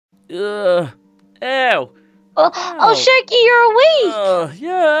Ow. Oh, Sharky, you're awake.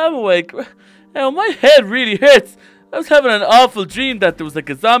 Yeah, I'm awake. Ow, my head really hurts. I was having an awful dream that there was like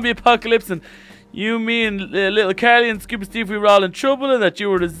a zombie apocalypse and you, me, and little Carly and Scuba Steve, we were all in trouble and that you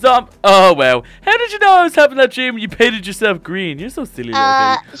were the zombie. Oh, wow. How did you know I was having that dream when you painted yourself green? You're so silly, little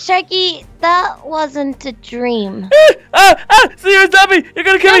Carly. Sharky, that wasn't a dream. So you're a zombie. You're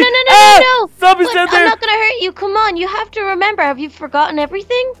going to kill me. No. Zombies down there. I'm not going to hurt you. Come on. You have to remember. Have you forgotten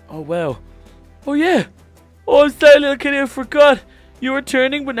everything? Oh, wow. Oh, yeah. Oh, I'm sorry, little kitty. I forgot. You were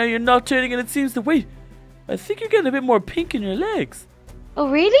turning, but now you're not turning, and it seems to wait. I think you're getting a bit more pink in your legs. Oh,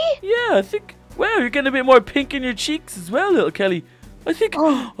 really? Yeah, I think. Wow, you're getting a bit more pink in your cheeks as well, little Kelly. I think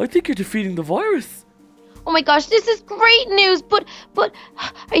you're defeating the virus. Oh my gosh, this is great news. But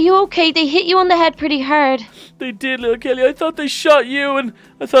are you okay? They hit you on the head pretty hard. They did, little Kelly. I thought they shot you, and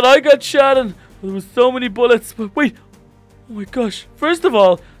I thought I got shot, and there was so many bullets. But wait, oh my gosh. First of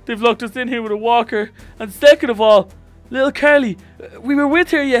all, they've locked us in here with a walker, and second of all, little Carly, we were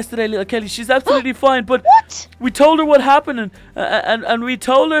with her yesterday, little Kelly. She's absolutely fine, but what? We told her what happened, and we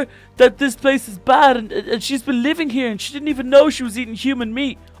told her that this place is bad, and she's been living here, and she didn't even know she was eating human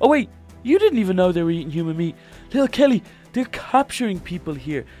meat. Oh wait, you didn't even know they were eating human meat, little Kelly. They're capturing people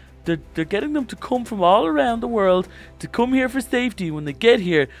here. They're getting them to come from all around the world to come here for safety. When they get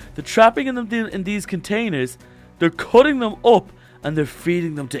here, they're trapping them in these containers. They're cutting them up, and they're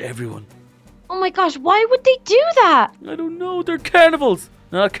feeding them to everyone. Oh my gosh, why would they do that? I don't know. They're carnivals.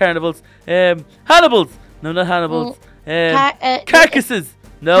 No, not carnivals. Hannibals. No, not Hannibals. Carcasses.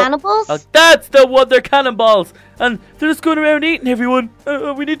 No. Cannibals? Oh, that's the one. They're cannonballs. And they're just going around eating everyone.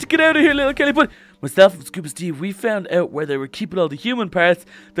 We need to get out of here, little Kelly. But myself and Scuba Steve, we found out where they were keeping all the human parts.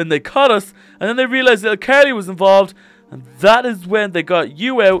 Then they caught us. And then they realized little Carly was involved. And that is when they got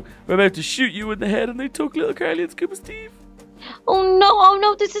you out. We're about to shoot you in the head. And they took little Carly and Scuba Steve. Oh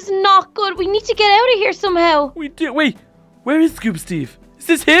no, this is not good. We need to get out of here somehow. We do. Wait, where is Scuba Steve? Is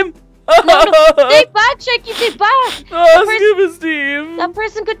this him? No, stay back, Sharky, stay back. Scuba Steve. That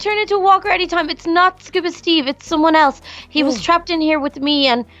person could turn into a walker anytime. It's not Scuba Steve, it's someone else. He was trapped in here with me,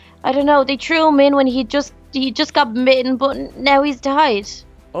 and I don't know, they threw him in when he just got bitten, but now he's died.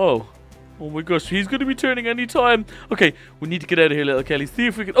 Oh my gosh, he's going to be turning any time. Okay, we need to get out of here, little Kelly. See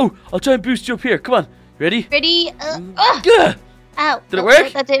if we can. Oh, I'll try and boost you up here. Come on. Ready? Ready? Ow. Did it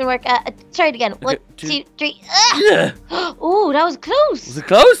work? That didn't work. Try it again. Okay, 1, 2, 3. Ooh, that was close. Was it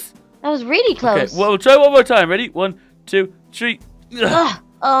close? That was really close. Okay, well, we'll try one more time. Ready? 1, 2, 3.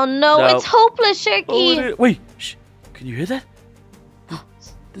 Oh no, it's hopeless, Sharky. Oh, wait, shh. Can you hear that?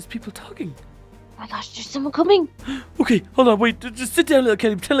 There's people talking. Oh my gosh, there's someone coming. Okay, hold on, wait. Just sit down, little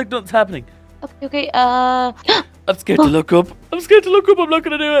Kelly. Pretend like nothing's happening. Okay. I'm scared to look up. I'm not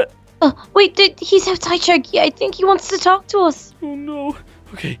gonna do it. Wait, he's outside, Sharky. I think he wants to talk to us. Oh no.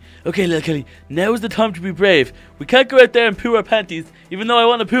 Okay, little Kelly. Now is the time to be brave. We can't go out there and poo our panties, even though I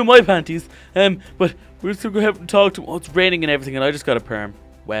want to poo my panties. But we're just gonna go out and talk to him. Oh, it's raining and everything, and I just got a perm.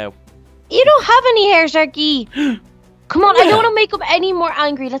 Wow. You don't have any hair, Sharky. Come on, I don't want to make him any more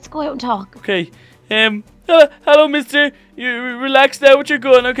angry. Let's go out and talk. Okay. Hello, mister. You relax now with your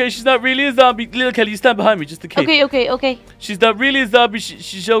gun. Okay, she's not really a zombie. Little Kelly, you stand behind me just in case. Okay. She's not really a zombie.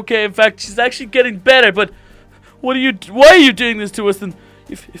 She's okay. In fact, she's actually getting better. But why are you doing this to us? And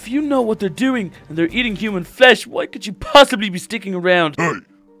if you know what they're doing and they're eating human flesh, why could you possibly be sticking around? Hey,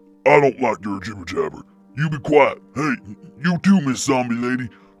 I don't like your jibber jabber. You be quiet. Hey, you too, Miss Zombie Lady.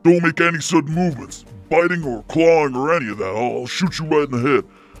 Don't make any sudden movements, biting or clawing or any of that. I'll shoot you right in the head.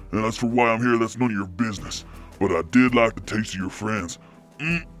 And as for why I'm here, that's none of your business. But I did like the taste of your friends.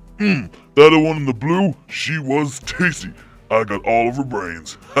 That one in the blue, she was tasty. I got all of her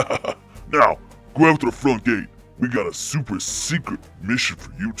brains. Now, go out to the front gate. We got a super secret mission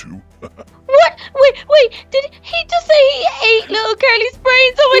for you two. What? Wait, did he just say he ate little Carly's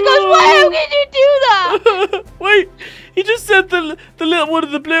brains? Oh my gosh, why? How can you do that? Wait, he just said the little one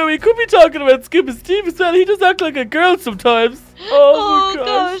in the blue. He could be talking about Scuba Steve as well. He does act like a girl sometimes. Oh my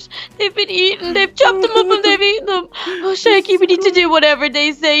gosh. They've been eaten. They've chopped them up and they've eaten them. Oh, Sharky, we need to do whatever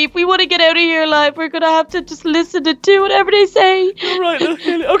they say. If we want to get out of here alive, we're going to have to just listen to do whatever they say. You're right, little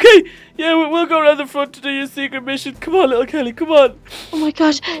Kelly. Okay, yeah, we'll go around the front to do your secret mission. Come on, little Kelly, come on. Oh my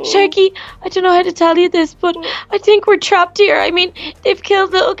gosh, Sharky, I don't know how to tell you this, but I think we're trapped here. I mean, they've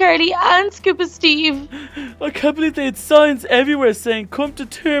killed little Carly and Scuba Steve. I can't believe they had signs everywhere saying, come to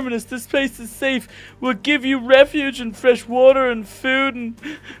Terminus, this place is safe. We'll give you refuge and fresh water and food. And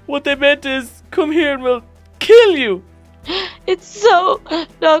what they meant is, come here and we'll kill you. It's so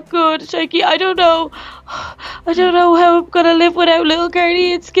not good, Sharky. I don't know how I'm gonna live without little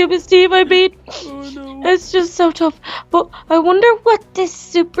Carly and Scuba Steve. I mean, oh no. It's just so tough. But I wonder what this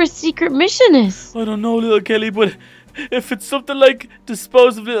super secret mission is. I don't know, little Kelly, but if it's something like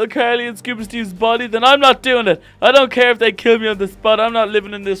dispose of little Carly and Scuba Steve's body, then I'm not doing it. I don't care if they kill me on the spot. I'm not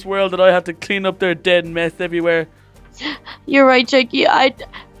living in this world that I have to clean up their dead mess everywhere. You're right, Sharky.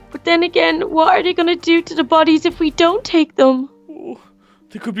 But then again, what are they gonna do to the bodies if we don't take them? Oh,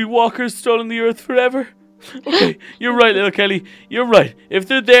 there could be walkers strolling the earth forever. Okay, you're right, little Kelly. You're right. If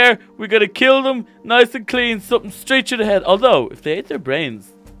they're there, we gotta kill them nice and clean, something straight to the head. Although, if they ate their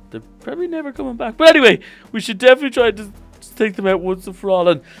brains, they're probably never coming back. But anyway, we should definitely try to just take them out once and for all.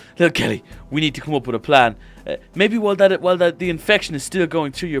 And little Kelly, we need to come up with a plan. Maybe while the infection is still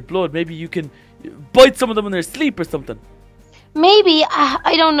going through your blood, maybe you can bite some of them in their sleep or something. Maybe,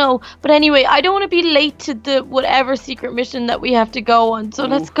 I don't know. But anyway, I don't want to be late to the whatever secret mission that we have to go on. So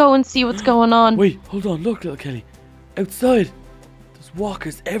let's go and see what's going on. Wait, hold on. Look, little Kelly. Outside, there's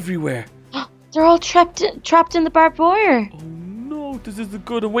walkers everywhere. They're all trapped in the barbed wire. Oh no, this isn't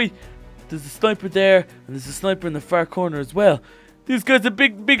good. And wait, there's a sniper there, and there's a sniper in the far corner as well. These guys are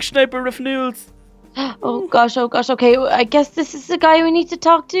big sniper rifles. Oh gosh, okay. I guess this is the guy we need to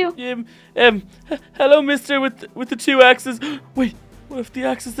talk to. Hello, mister, with the 2 axes. Wait, what if the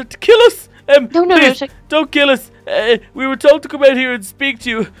axes are to kill us? No, please, don't kill us. We were told to come out here and speak to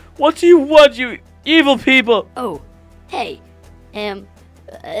you. What do you want, you evil people? Oh, hey,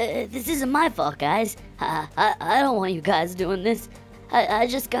 this isn't my fault, guys. I don't want you guys doing this. I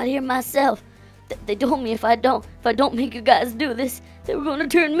just got here myself. They told me if I don't make you guys do this, they were gonna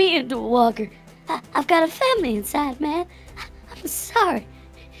turn me into a walker. I've got a family inside, man. I'm sorry.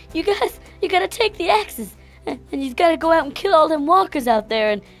 You gotta take the axes, and you gotta go out and kill all them walkers out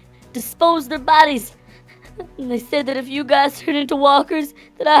there and dispose their bodies. And they said that if you guys turn into walkers,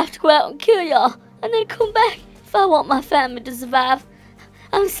 that I have to go out and kill y'all, and then come back if I want my family to survive.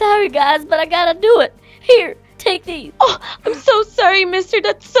 I'm sorry, guys, but I gotta do it. Here, take these. Oh, I'm so sorry, mister.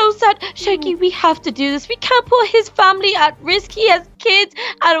 That's so sad. Sharky, we have to do this. We can't put his family at risk. He has kids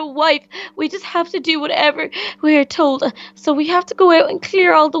and a wife. We just have to do whatever we're told. So we have to go out and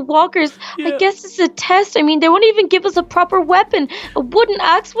clear all the walkers. Yeah. I guess it's a test. I mean, they won't even give us a proper weapon. A wooden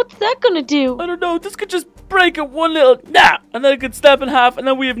axe? What's that gonna do? I don't know. This could just break it one little and then it could snap in half, and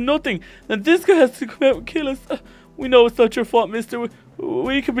then we have nothing. Then this guy has to come out and kill us. We know it's not your fault, mister.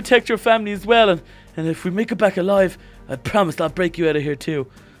 We can protect your family as well, and if we make it back alive, I promise I'll break you out of here too.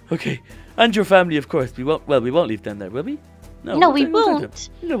 Okay, and your family, of course. We won't leave them there, will we? No, we won't.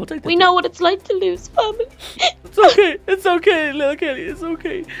 No, we'll take them. We know what it's like to lose family. It's okay, little Kelly. It's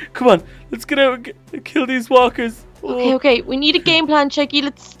okay. Come on, let's get out and kill these walkers. Okay. We need a game plan, Sharky.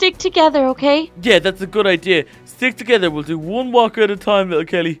 Let's stick together, okay? Yeah, that's a good idea. Stick together. We'll do one walker at a time, little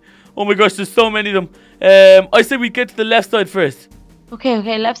Kelly. Oh my gosh, there's so many of them. I say we get to the left side first.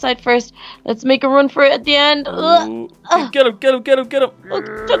 Okay, left side first. Let's make a run for it at the end. Get him. Oh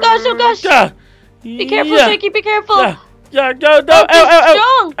gosh. Yeah. Be careful, Sharky, be careful. Yeah, no.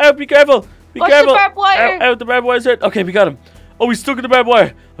 Strong. Out, be careful. Watch the barbed wire. Out, the barbed wire's hurt. Okay, we got him. Oh, he's stuck in the barbed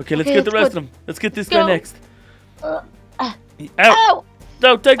wire. Okay, let's get the rest of them. Let's get this guy next. Out.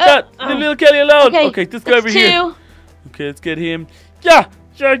 No, take that. Leave little Kelly alone. Okay, this guy over here. Okay, let's get him. Yeah.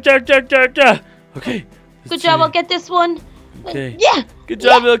 Okay. Good job, I'll get this one. Okay. Yeah. Good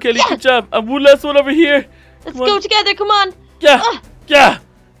job, little Kelly. Good job. And one last one over here. Let's go together. Come on. Yeah.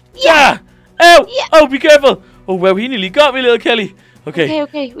 Ow. Oh, be careful. Oh, wow, he nearly got me, little Kelly. Okay.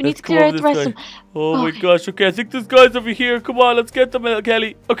 We need to clear out the rest of them. Oh my gosh. Okay, I think this guy's over here. Come on, let's get them, little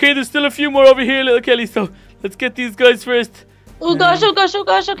Kelly. Okay, there's still a few more over here, little Kelly. So let's get these guys first. Oh gosh.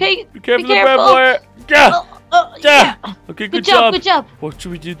 Okay. Be careful the barbed wire. Yeah. Okay, good job. Good job. What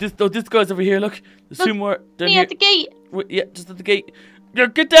should we do? This guy's over here. Look, there's 2 more down here. At the gate. Wait, yeah, just at the gate. Yeah,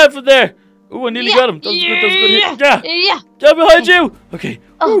 get down from there. Oh, I nearly got him. That was good hit. Yeah. Down behind you. Okay.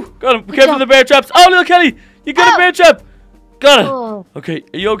 Got him. Be careful of the bear traps. Oh, little Kelly, you got a bear trap. Got it. Okay,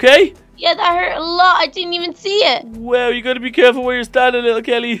 are you okay? Yeah, that hurt a lot. I didn't even see it. Wow, you gotta be careful where you're standing, little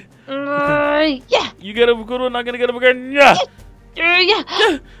Kelly. Yeah. You get a good one. I'm gonna get him again. Yeah.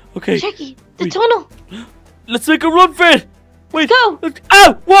 Okay. Sharky, the tunnel. Let's make a run for it. Wait. Go.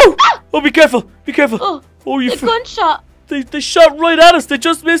 Ow! Whoa! Oh, be careful. Oh, you. The gunshot. They shot right at us. They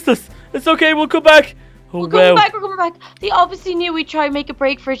just missed us. It's okay. We'll come back. We're coming back. They obviously knew we'd try and make a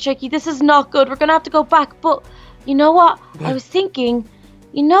break for it, Sharky. This is not good. We're gonna have to go back. But you know what? I was thinking,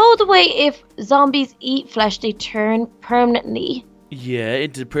 you know the way if zombies eat flesh, they turn permanently. Yeah,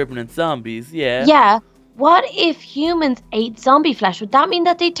 into permanent zombies. Yeah. Yeah. What if humans ate zombie flesh? Would that mean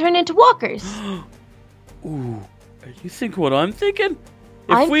that they turn into walkers? Ooh, are you thinking what I'm thinking?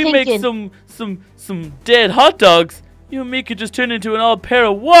 I'm If we thinking- make some dead hot dogs, you and me could just turn into an all pair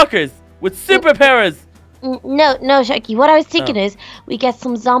of walkers with superpowers. No, Sharky. What I was thinking is we get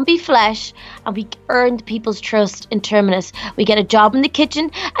some zombie flesh and we earn people's trust in Terminus. We get a job in the kitchen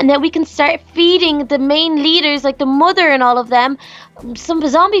and then we can start feeding the main leaders, like the mother and all of them, some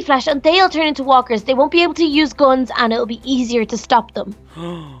zombie flesh, and they'll turn into walkers. They won't be able to use guns and it'll be easier to stop them.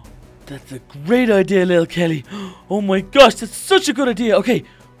 That's a great idea, little Kelly. Oh my gosh, that's such a good idea. Okay,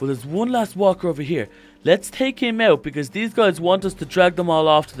 well, there's one last walker over here. Let's take him out because these guys want us to drag them all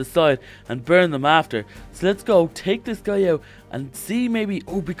off to the side and burn them after. So let's go take this guy out and see maybe...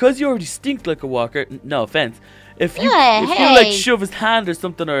 Oh, because you already stink like a walker, no offense. If you like shove his hand or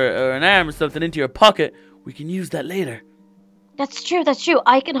something or an arm or something into your pocket, we can use that later. That's true.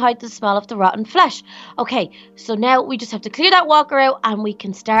 I can hide the smell of the rotten flesh. Okay, so now we just have to clear that walker out and we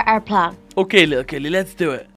can start our plan. Okay, little Kelly, let's do it.